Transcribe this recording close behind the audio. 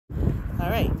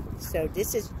So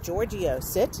this is Georgio.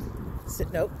 Sit.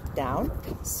 Sit. Nope. Down.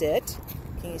 Sit.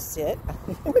 Can you sit?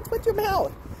 What's your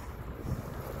mouth?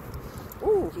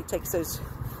 Ooh, he takes those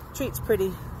treats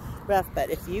pretty rough, but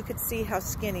if you could see how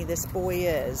skinny this boy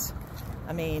is,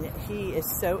 I mean, he is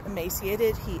so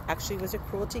emaciated. He actually was a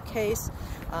cruelty case,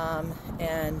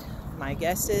 and my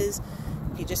guess is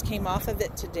he just came off of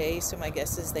it today, so my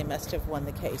guess is they must have won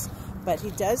the case. But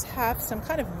he does have some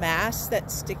kind of mass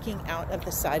that's sticking out of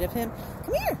the side of him.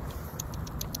 Come here.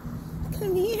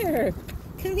 Come here.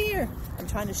 Come here. I'm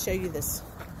trying to show you this.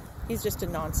 He's just a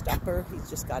non-stopper. He's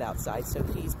just got outside, so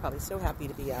he's probably so happy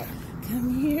to be out.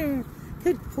 Come here.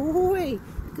 Good boy.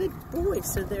 Good boy.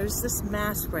 So there's this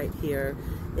mass right here.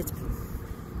 It's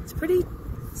pretty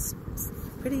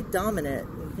dominant.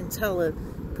 You can tell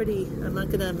I'm not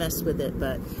gonna mess with it,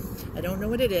 but I don't know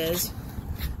what it is.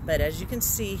 But as you can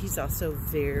see, he's also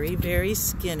very, very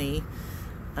skinny.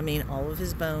 I mean, all of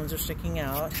his bones are sticking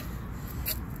out.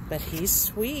 But he's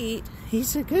sweet.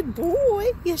 He's a good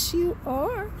boy. Yes, you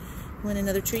are. Want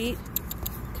another treat?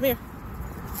 Come here.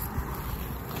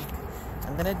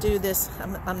 I'm gonna do this.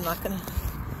 I'm not gonna.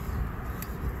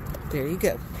 There you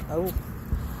go. Oh.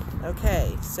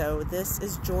 Okay, so this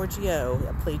is Georgio.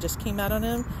 A plea just came out on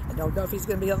him. I don't know if he's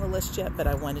going to be on the list yet, but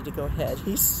I wanted to go ahead.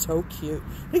 He's so cute.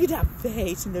 Look at that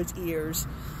face and those ears.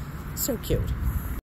 So cute.